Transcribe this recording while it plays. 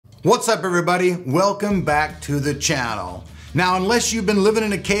What's up, everybody? Welcome back to the channel. Now, unless you've been living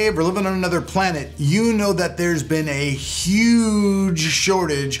in a cave or living on another planet, you know that there's been a huge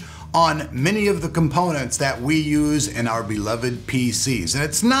shortage on many of the components that we use in our beloved PCs. And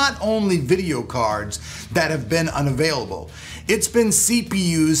it's not only video cards that have been unavailable, it's been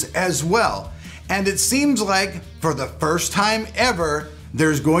CPUs as well. And it seems like for the first time ever,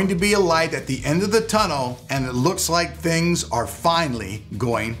 there's going to be a light at the end of the tunnel, and it looks like things are finally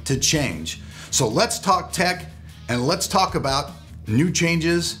going to change. So let's talk tech and let's talk about new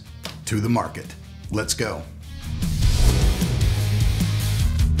changes to the market. Let's go.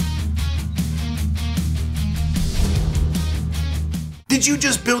 Did you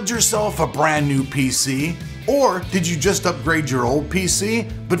just build yourself a brand new PC? Or did you just upgrade your old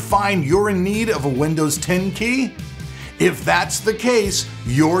PC but find you're in need of a Windows 10 key? If that's the case,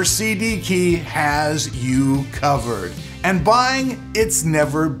 your CD key has you covered. And buying, it's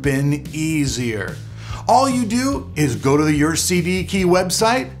never been easier. All you do is go to your CD key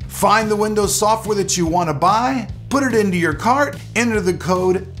website, find the Windows software that you want to buy, put it into your cart, enter the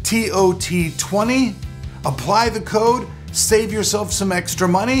code TOT20, apply the code, save yourself some extra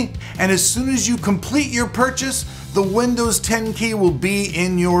money, and as soon as you complete your purchase, the Windows 10 key will be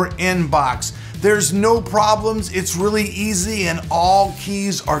in your inbox. There's no problems, it's really easy, and all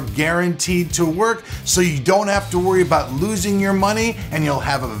keys are guaranteed to work, so you don't have to worry about losing your money, and you'll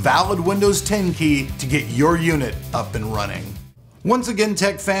have a valid Windows 10 key to get your unit up and running. Once again,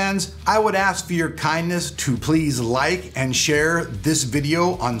 tech fans, I would ask for your kindness to please like and share this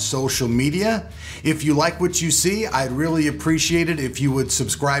video on social media. If you like what you see, I'd really appreciate it if you would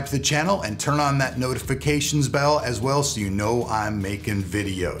subscribe to the channel and turn on that notifications bell as well so you know I'm making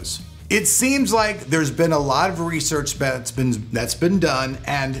videos. It seems like there's been a lot of research that's been done,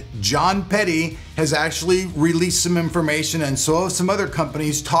 and Jon Peddie has actually released some information, and so have some other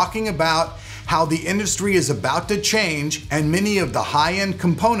companies, talking about how the industry is about to change and many of the high-end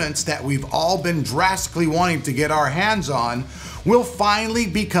components that we've all been drastically wanting to get our hands on will finally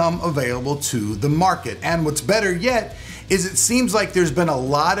become available to the market. And what's better yet is it seems like there's been a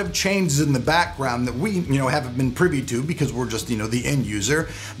lot of changes in the background that we, haven't been privy to because we're just, the end user.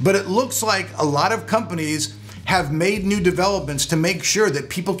 But it looks like a lot of companies have made new developments to make sure that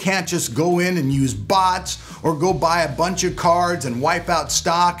people can't just go in and use bots or go buy a bunch of cards and wipe out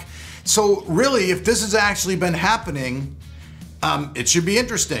stock. So really, if this has actually been happening, it should be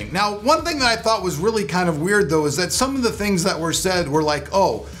interesting. Now, one thing that I thought was really kind of weird though is that some of the things that were said were like,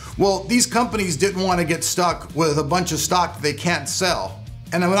 oh, well, these companies didn't want to get stuck with a bunch of stock that they can't sell.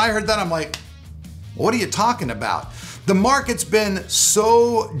 And when I heard that, I'm like, what are you talking about? The market's been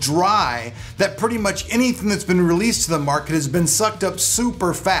so dry that pretty much anything that's been released to the market has been sucked up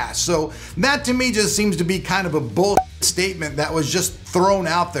super fast. So that to me just seems to be kind of a bullshit statement that was just thrown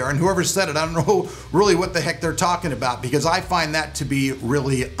out there. And whoever said it, I don't know really what the heck they're talking about, because I find that to be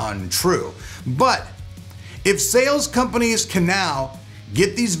really untrue. But if sales companies can now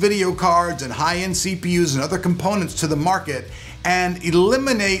get these video cards and high-end CPUs and other components to the market and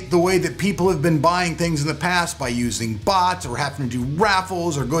eliminate the way that people have been buying things in the past by using bots or having to do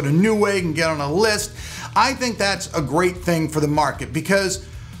raffles or go to Newegg and get on a list, I think that's a great thing for the market, because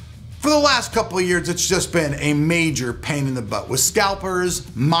for the last couple of years, it's just been a major pain in the butt with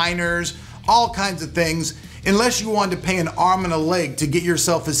scalpers, miners, all kinds of things. Unless you wanted to pay an arm and a leg to get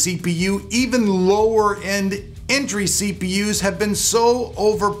yourself a CPU, even lower end entry CPUs have been so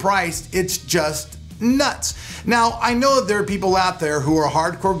overpriced, it's just nuts. Now, I know that there are people out there who are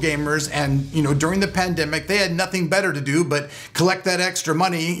hardcore gamers and, during the pandemic, they had nothing better to do but collect that extra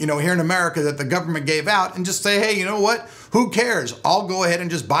money, here in America that the government gave out and just say, hey, you know what? Who cares? I'll go ahead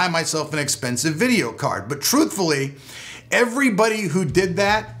and just buy myself an expensive video card. But truthfully, everybody who did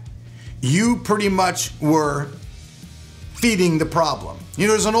that, you pretty much were feeding the problem.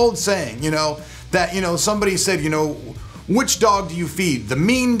 There's an old saying, that, somebody said, which dog do you feed, the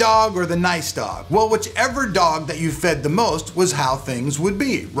mean dog or the nice dog? Well, whichever dog that you fed the most was how things would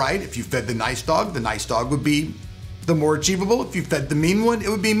be, right? If you fed the nice dog would be the more achievable. If you fed the mean one, it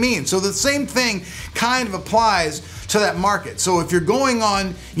would be mean. So the same thing kind of applies to that market. So if you're going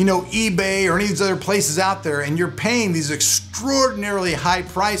on, eBay or any of these other places out there and you're paying these extraordinarily high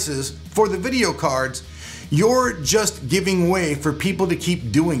prices for the video cards, you're just giving way for people to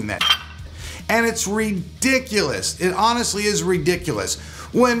keep doing that. And it's ridiculous. It honestly is ridiculous.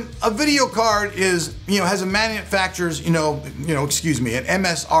 When a video card is, has a manufacturer's, an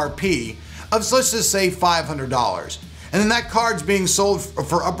MSRP of, let's just say $500, and then that card's being sold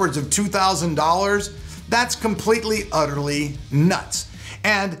for upwards of $2,000, that's completely, utterly nuts.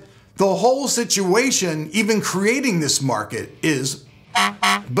 And the whole situation, even creating this market, is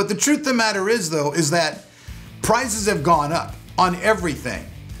But the truth of the matter is though, is that prices have gone up on everything.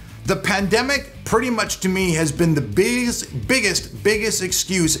 The pandemic pretty much to me has been the biggest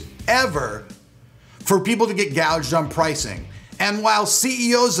excuse ever for people to get gouged on pricing. And while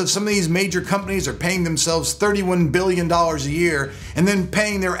CEOs of some of these major companies are paying themselves $31 billion a year and then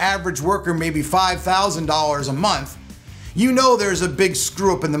paying their average worker maybe $5,000 a month, you know there's a big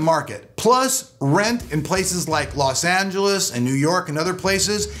screw up in the market. Plus, rent in places like Los Angeles and New York and other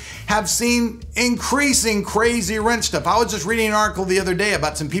places have seen increasing crazy rent stuff. I was just reading an article the other day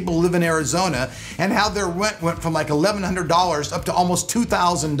about some people who live in Arizona and how their rent went from like $1,100 up to almost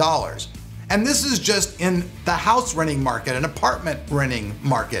 $2,000. And this is just in the house renting market, an apartment renting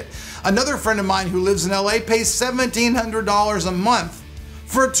market. Another friend of mine who lives in LA pays $1,700 a month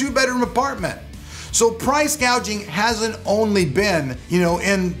for a 2-bedroom apartment. So price gouging hasn't only been,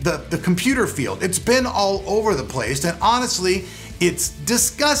 in the computer field. It's been all over the place, and honestly, it's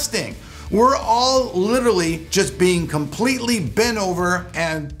disgusting. We're all literally just being completely bent over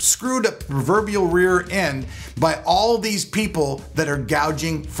and screwed up the proverbial rear end by all these people that are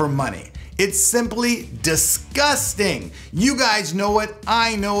gouging for money. It's simply disgusting. You guys know it,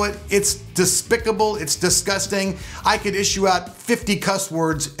 I know it. It's despicable, it's disgusting. I could issue out 50 cuss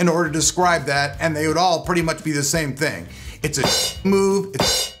words in order to describe that, and they would all pretty much be the same thing. It's a move,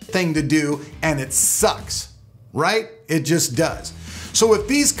 it's a thing to do, and it sucks, right? It just does. So if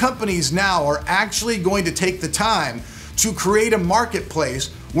these companies now are actually going to take the time to create a marketplace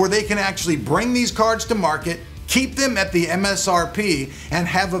where they can actually bring these cards to market, keep them at the MSRP, and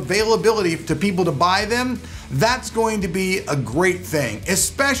have availability to people to buy them, that's going to be a great thing,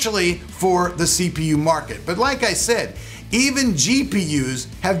 especially for the CPU market. But like I said, even GPUs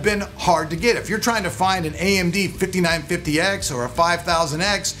have been hard to get. If you're trying to find an AMD 5950X or a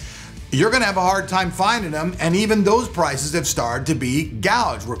 5000X, you're gonna have a hard time finding them, and even those prices have started to be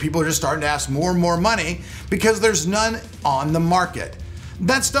gouged, where people are just starting to ask more and more money because there's none on the market.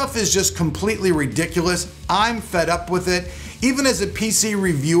 That stuff is just completely ridiculous. I'm fed up with it. Even as a PC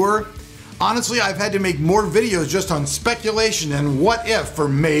reviewer, honestly, I've had to make more videos just on speculation and what if or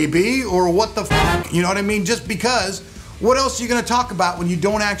maybe or what the f, you know what I mean? Just because, what else are you gonna talk about when you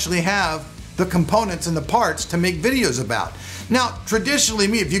don't actually have the components and the parts to make videos about? Now, traditionally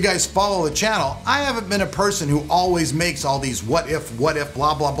if you guys follow the channel, I haven't been a person who always makes all these what if,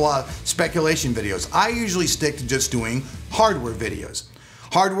 blah, blah, blah speculation videos. I usually stick to just doing hardware videos.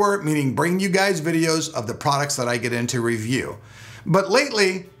 Hardware meaning bringing you guys videos of the products that I get into review. But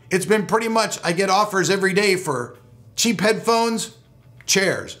lately, it's been pretty much, I get offers every day for cheap headphones,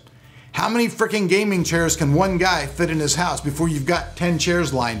 chairs. How many freaking gaming chairs can one guy fit in his house before you've got 10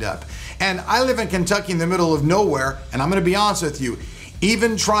 chairs lined up? And I live in Kentucky in the middle of nowhere, and I'm gonna be honest with you,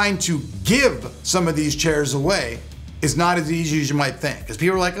 even trying to give some of these chairs away is not as easy as you might think. Because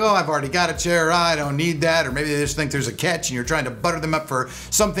people are like, oh, I've already got a chair, I don't need that, or maybe they just think there's a catch and you're trying to butter them up for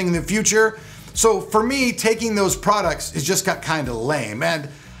something in the future. So for me, taking those products is just got kind of lame. And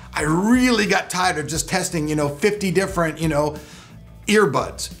I really got tired of just testing, 50 different,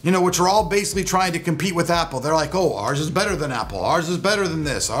 earbuds, which are all basically trying to compete with Apple. They're like, oh, ours is better than Apple, ours is better than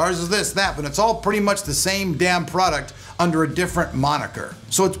this, ours is this, that, but it's all pretty much the same damn product under a different moniker.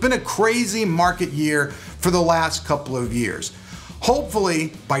 So it's been a crazy market year for the last couple of years.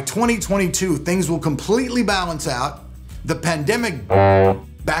 Hopefully by 2022, things will completely balance out, the pandemic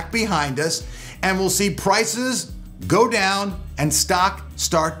back behind us, and we'll see prices go down and stock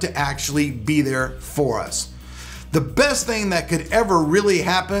start to actually be there for us. The best thing that could ever really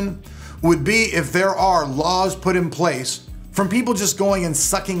happen would be if there are laws put in place from people just going and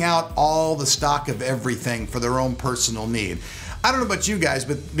sucking out all the stock of everything for their own personal need. I don't know about you guys,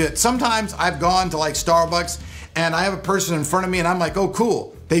 but sometimes I've gone to like Starbucks and I have a person in front of me and I'm like, oh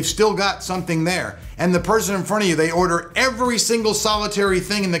cool, they've still got something there. And the person in front of you, they order every single solitary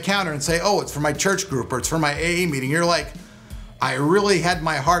thing in the counter and say, oh, it's for my church group or it's for my AA meeting. You're like, I really had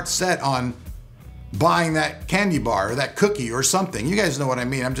my heart set on buying that candy bar or that cookie or something. You guys know what I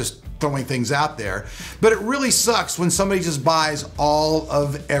mean. I'm just throwing things out there. But it really sucks when somebody just buys all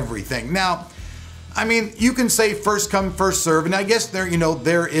of everything. Now, I mean, you can say first come, first serve, and I guess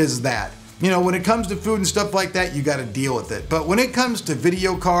there is that. When it comes to food and stuff like that, you got to deal with it. But when it comes to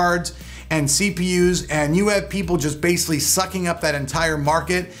video cards and CPUs, and you have people just basically sucking up that entire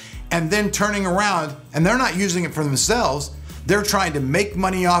market and then turning around, and they're not using it for themselves, they're trying to make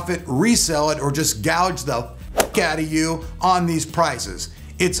money off it, resell it, or just gouge the fuck out of you on these prices.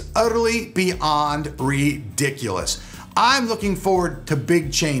 It's utterly beyond ridiculous. I'm looking forward to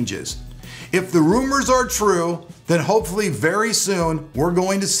big changes. If the rumors are true, then hopefully very soon we're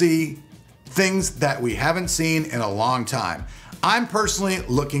going to see things that we haven't seen in a long time. I'm personally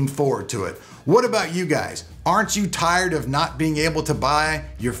looking forward to it. What about you guys? Aren't you tired of not being able to buy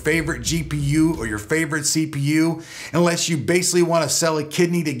your favorite GPU or your favorite CPU unless you basically want to sell a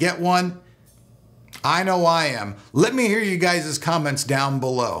kidney to get one? I know I am. Let me hear you guys' comments down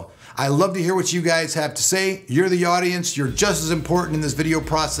below. I love to hear what you guys have to say. You're the audience. You're just as important in this video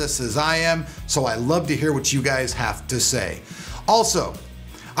process as I am, so I love to hear what you guys have to say. Also,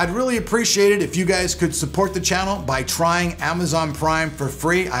 I'd really appreciate it if you guys could support the channel by trying Amazon Prime for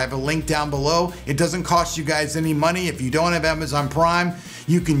free. I have a link down below. It doesn't cost you guys any money. If you don't have Amazon Prime,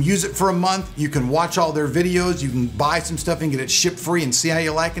 you can use it for a month. You can watch all their videos. You can buy some stuff and get it shipped free and see how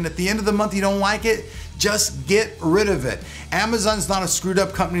you like it. And at the end of the month, you don't like it, just get rid of it. Amazon's not a screwed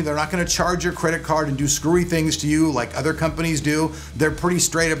up company. They're not gonna charge your credit card and do screwy things to you like other companies do. They're pretty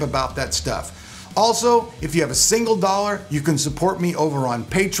straight up about that stuff. Also, if you have a single dollar, you can support me over on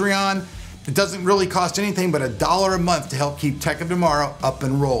Patreon. It doesn't really cost anything but $1 a month to help keep Tech of Tomorrow up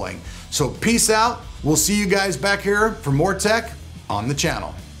and rolling. So peace out. We'll see you guys back here for more tech on the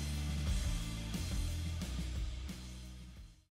channel.